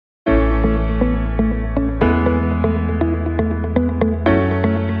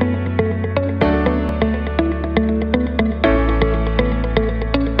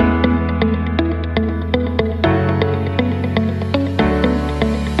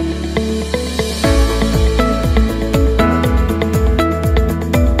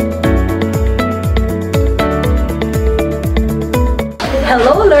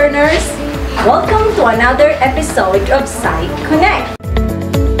another episode of Sci-Connect.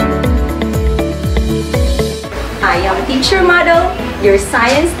 I am Teacher Model, your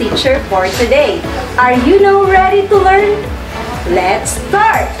science teacher for today. Are you now ready to learn? Let's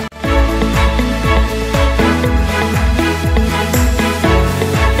start!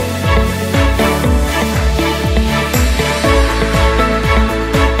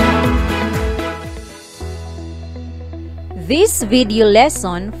 This video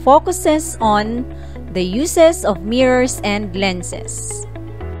lesson focuses on the uses of mirrors and lenses.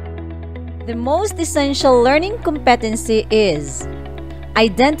 The most essential learning competency is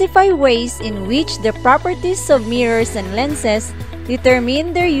identify ways in which the properties of mirrors and lenses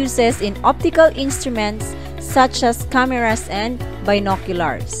determine their uses in optical instruments such as cameras and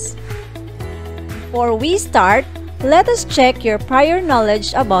binoculars. Before we start, let us check your prior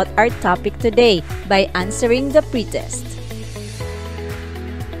knowledge about our topic today by answering the pretest.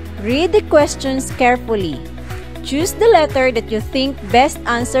 Read the questions carefully. Choose the letter that you think best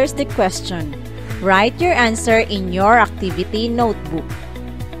answers the question. Write your answer in your activity notebook.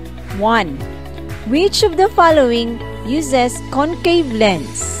 1. Which of the following uses concave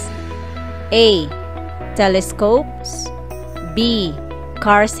lens? A. Telescopes. B.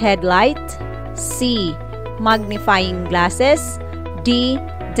 Car's headlight. C. Magnifying glasses. D.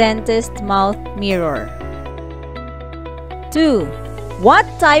 Dentist mouth mirror. 2. What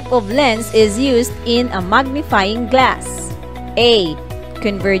type of lens is used in a magnifying glass? A.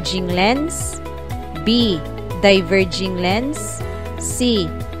 Converging lens. B. Diverging lens. C.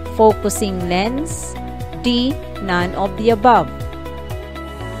 Focusing lens. D. None of the above.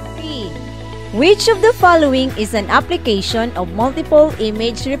 3. Which of the following is an application of multiple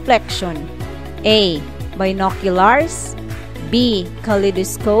image reflection? A. Binoculars. B.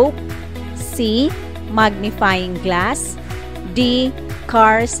 Kaleidoscope. C. Magnifying glass. D.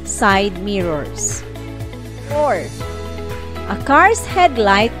 Car's side mirrors. 4. A car's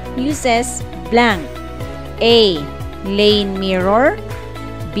headlight uses blank. A. Lane mirror.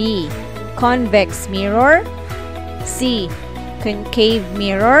 B. Convex mirror. C. Concave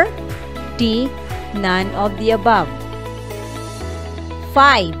mirror. D. None of the above.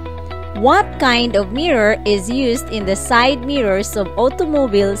 5. What kind of mirror is used in the side mirrors of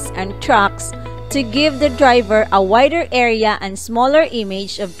automobiles and trucks to give the driver a wider area and smaller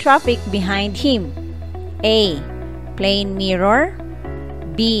image of traffic behind him? A. Plane mirror.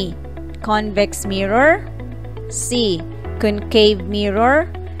 B. Convex mirror. C. Concave mirror.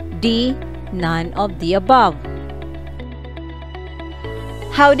 D. None of the above.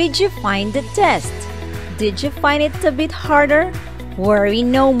 How did you find the test? Did you find it a bit harder? Worry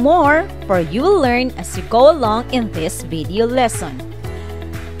no more, for you will learn as you go along in this video lesson.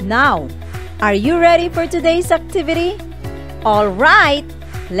 Now, are you ready for today's activity? Alright,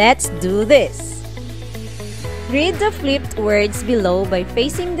 let's do this. Read the flipped words below by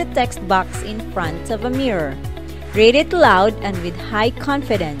facing the text box in front of a mirror. Read it loud and with high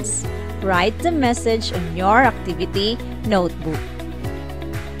confidence. Write the message on your activity notebook.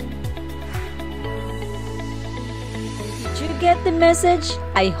 Did you get the message?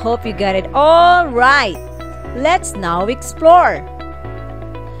 I hope you got it all right. Let's now explore.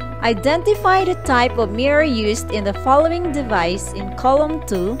 Identify the type of mirror used in the following device in column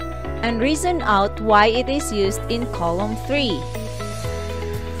 2 and reason out why it is used in column 3.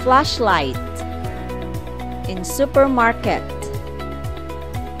 Flashlight. In supermarket.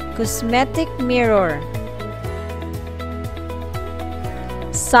 Cosmetic mirror.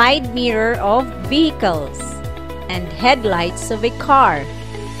 Side mirror of vehicles. And headlights of a car.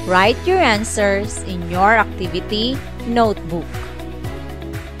 Write your answers in your activity notebook.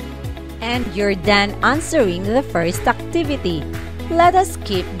 And you're done answering the first activity. Let us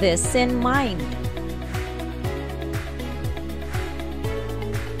keep this in mind.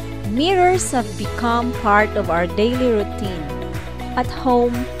 Mirrors have become part of our daily routine. At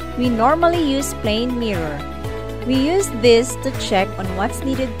home, we normally use plain mirror. We use this to check on what's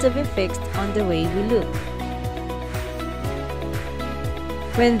needed to be fixed on the way we look.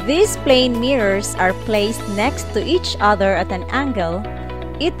 When these plain mirrors are placed next to each other at an angle,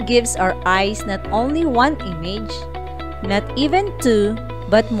 it gives our eyes not only one image, not even two,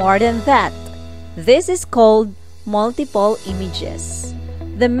 but more than that. This is called multiple images.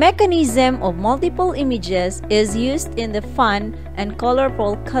 The mechanism of multiple images is used in the fun and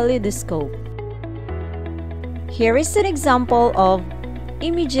colorful kaleidoscope. Here is an example of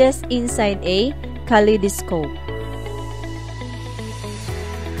images inside a kaleidoscope.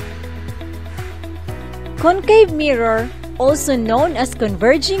 Concave mirror, also known as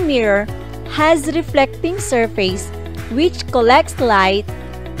converging mirror, has reflecting surface which collects light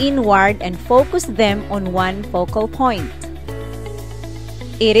inward and focus them on one focal point.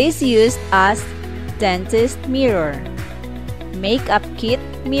 It is used as dentist mirror, makeup kit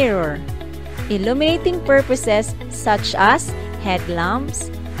mirror, illuminating purposes such as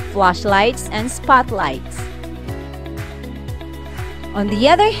headlamps, flashlights, and spotlights. On the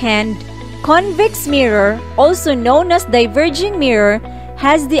other hand, convex mirror, also known as diverging mirror,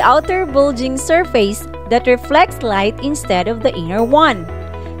 has the outer bulging surface that reflects light instead of the inner one.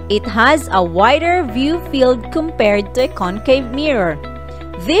 It has a wider view field compared to a concave mirror.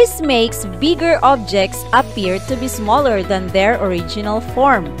 This makes bigger objects appear to be smaller than their original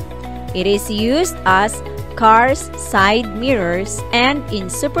form. It is used as cars' side mirrors and in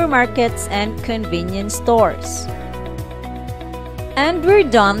supermarkets and convenience stores. And we're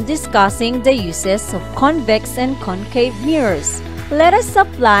done discussing the uses of convex and concave mirrors. Let us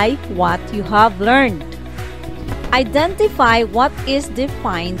apply what you have learned. Identify what is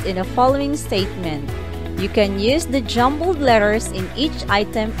defined in the following statement. You can use the jumbled letters in each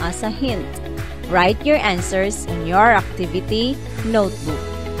item as a hint. Write your answers in your activity notebook.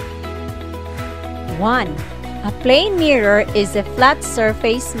 1. A plane mirror is a flat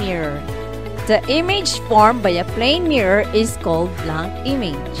surface mirror. The image formed by a plane mirror is called blank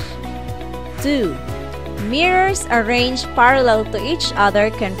image. 2. Mirrors arranged parallel to each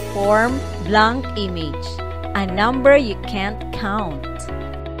other can form blank image, a number you can't count.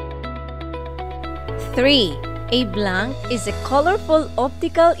 3. A blank is a colorful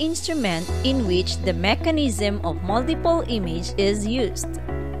optical instrument in which the mechanism of multiple image is used.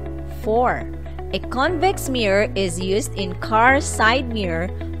 4. A convex mirror is used in car side mirror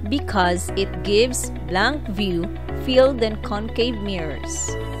because it gives blank view field than concave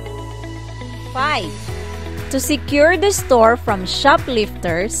mirrors. 5. To secure the store from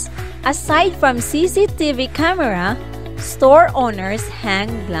shoplifters, aside from CCTV camera, store owners hang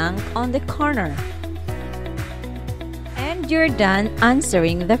blank on the corner. And you're done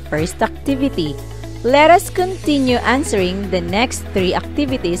answering the first activity. Let us continue answering the next 3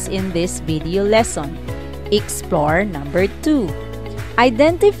 activities in this video lesson. Explore number 2.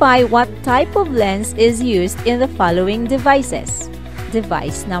 Identify what type of lens is used in the following devices.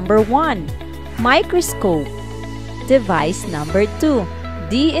 Device number 1, microscope. Device number 2,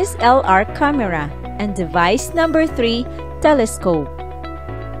 DSLR camera. And device number 3, telescope.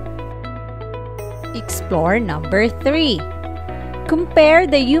 Explore number 3. Compare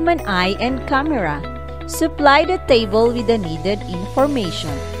the human eye and camera. Supply the table with the needed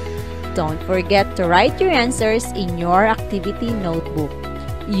information. Don't forget to write your answers in your activity notebook.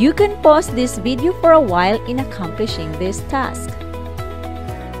 You can pause this video for a while in accomplishing this task.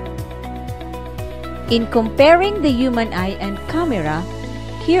 In comparing the human eye and camera,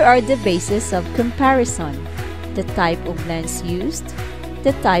 here are the bases of comparison: the type of lens used,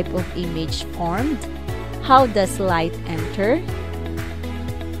 the type of image formed, how does light enter,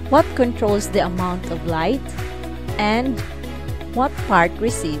 what controls the amount of light, and what part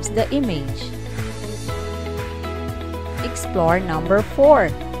receives the image. Explore number 4.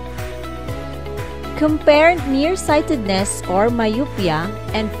 Compare nearsightedness or myopia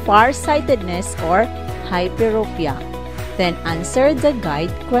and farsightedness or hyperopia. Then answer the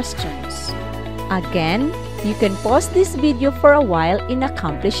guide questions. Again, you can pause this video for a while in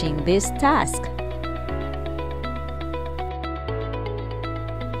accomplishing this task.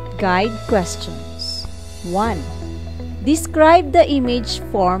 Guide questions. 1. Describe the image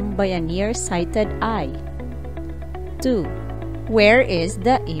formed by a nearsighted eye. 2. Where is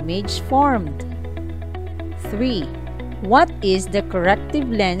the image formed? 3. What is the corrective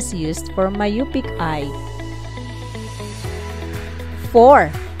lens used for myopic eye? 4.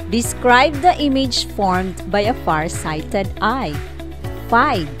 Describe the image formed by a far-sighted eye.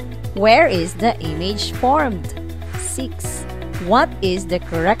 5. Where is the image formed? 6. What is the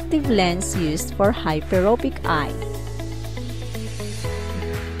corrective lens used for hyperopic eye?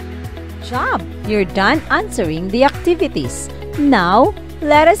 Job! You're done answering the activities. Now,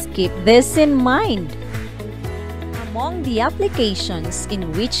 let us keep this in mind. Among the applications in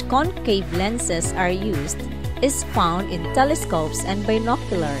which concave lenses are used is found in telescopes and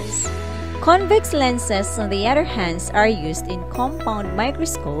binoculars. Convex lenses, on the other hand, are used in compound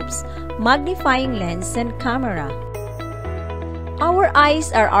microscopes, magnifying lens, and camera. Our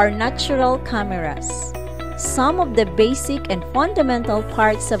eyes are our natural cameras. Some of the basic and fundamental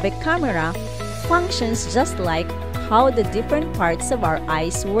parts of a camera functions just like how the different parts of our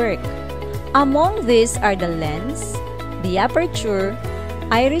eyes work. Among these are the lens, the aperture,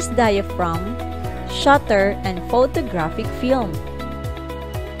 iris diaphragm, shutter, and photographic film.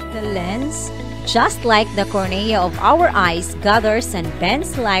 The lens Just like the cornea of our eyes gathers and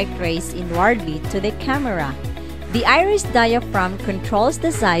bends light rays inwardly to the camera, the iris diaphragm controls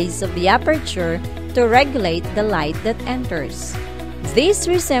the size of the aperture to regulate the light that enters. This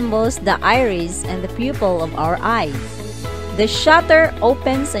resembles the iris and the pupil of our eye. The shutter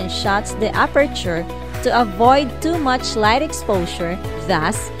opens and shuts the aperture to avoid too much light exposure,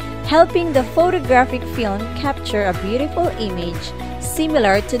 thus helping the photographic film capture a beautiful image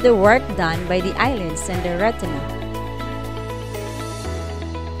similar to the work done by the eyelids and the retina.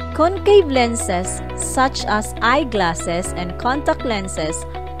 Concave lenses such as eyeglasses and contact lenses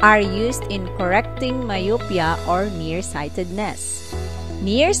are used in correcting myopia or nearsightedness.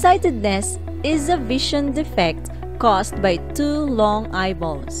 Nearsightedness is a vision defect caused by too long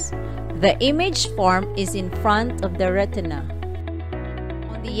eyeballs. The image formed is in front of the retina.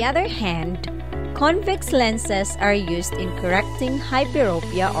 On the other hand, convex lenses are used in correcting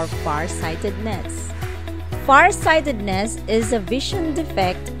hyperopia or farsightedness. Farsightedness is a vision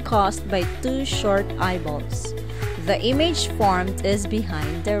defect caused by too short eyeballs. The image formed is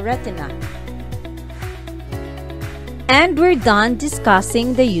behind the retina. And we're done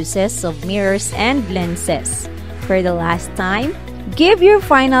discussing the uses of mirrors and lenses. For the last time, give your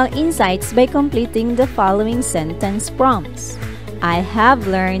final insights by completing the following sentence prompts. I have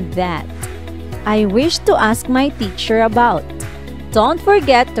learned that. I wish to ask my teacher about. Don't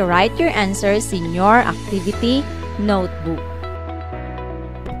forget to write your answers in your activity notebook.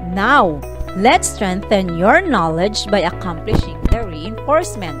 Now, let's strengthen your knowledge by accomplishing the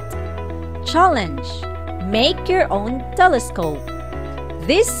reinforcement. Challenge: make your own telescope.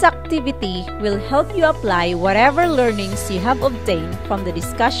 This activity will help you apply whatever learnings you have obtained from the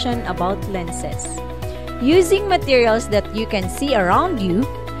discussion about lenses. Using materials that you can see around you,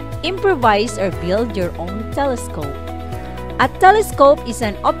 improvise or build your own telescope. A telescope is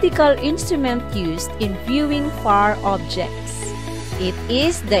an optical instrument used in viewing far objects. It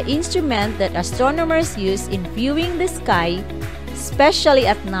is the instrument that astronomers use in viewing the sky, especially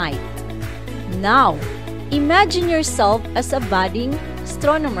at night. Now, imagine yourself as a budding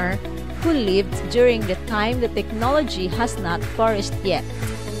astronomer who lived during the time the technology has not flourished yet.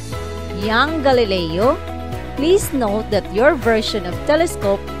 Young Galileo, please note that your version of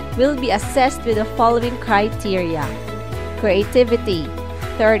telescope will be assessed with the following criteria: creativity,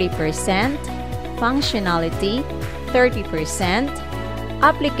 30%, functionality, 30%,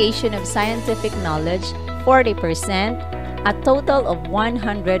 application of scientific knowledge, 40%, a total of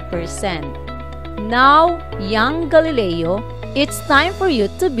 100%. Now, young Galileo, it's time for you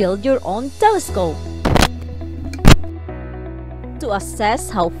to build your own telescope. To assess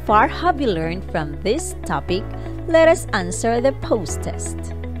how far have you learned from this topic, let us answer the post-test.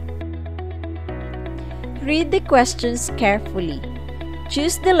 Read the questions carefully.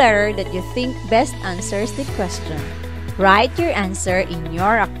 Choose the letter that you think best answers the question. Write your answer in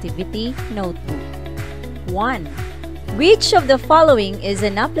your activity notebook. 1. Which of the following is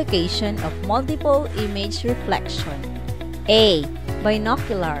an application of multiple image reflection? A.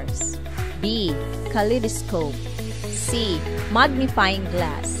 Binoculars. B. Kaleidoscope. C. Magnifying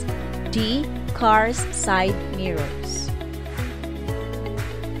glass. D. Car's side mirrors.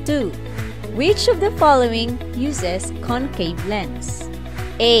 2. Which of the following uses concave lens?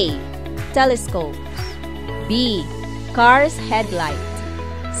 A. Telescopes. B. Car's headlight.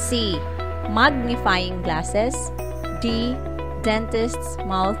 C. Magnifying glasses. D. Dentist's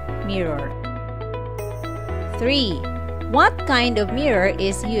mouth mirror. 3. What kind of mirror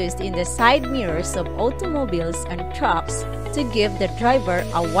is used in the side mirrors of automobiles and trucks to give the driver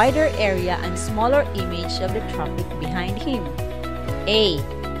a wider area and smaller image of the traffic behind him? A.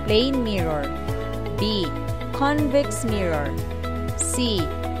 Plane mirror. B. Convex mirror. C.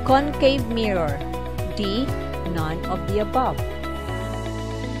 Concave mirror. D. None of the above.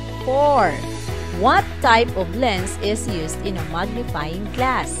 4. What type of lens is used in a magnifying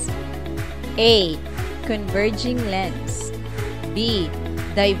glass? A. Converging lens. B.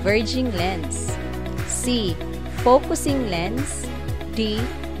 Diverging lens. C. Focusing lens. D.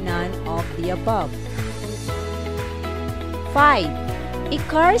 None of the above. 5. A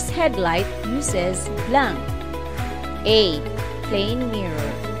car's headlight uses blank. A. Plane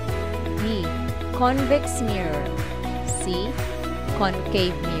mirror. B. Convex mirror. C.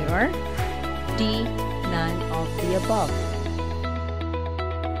 Concave mirror. D. None of the above.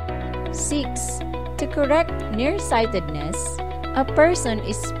 6. To correct nearsightedness, a person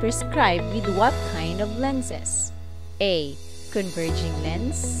is prescribed with what kind of lenses? A. Converging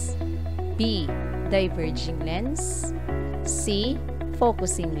lens. B. Diverging lens. C.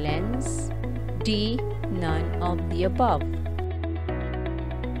 Focusing lens. D. None of the above.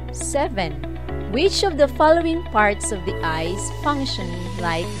 7. Which of the following parts of the eyes function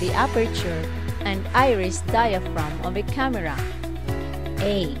like the aperture and iris diaphragm of a camera?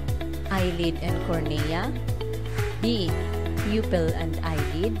 A. Eyelid and cornea. B. Pupil and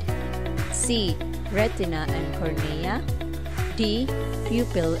eyelid. C. Retina and cornea. D.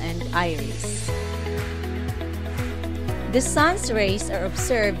 Pupil and iris. The sun's rays are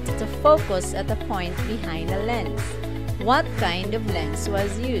observed to focus at a point behind a lens. What kind of lens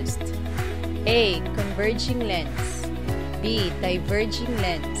was used? A. Converging lens. B. Diverging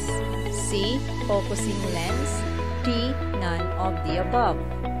lens. C. Focusing lens. D. None of the above.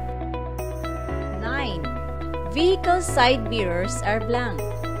 9. Vehicle side mirrors are blank.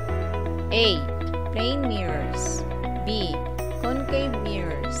 A. Plane mirrors. B. Concave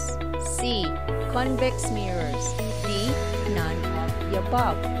mirrors. C. Convex mirrors. D. None of the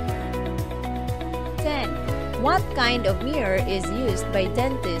above. 10. What kind of mirror is used by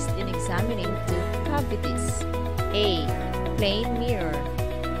dentists in examining tooth cavities? A. Plane mirror.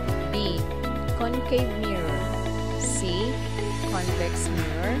 B. Concave mirror. C. Convex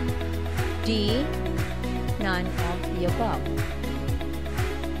mirror. D. None of the above.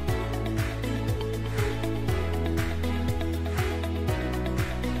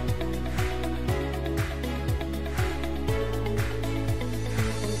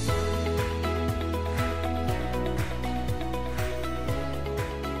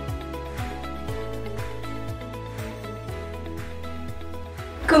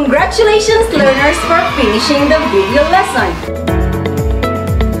 Congratulations, learners, for finishing the video lesson!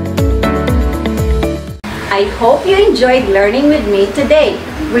 I hope you enjoyed learning with me today.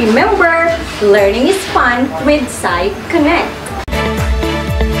 Remember, learning is fun with Sci-Connect.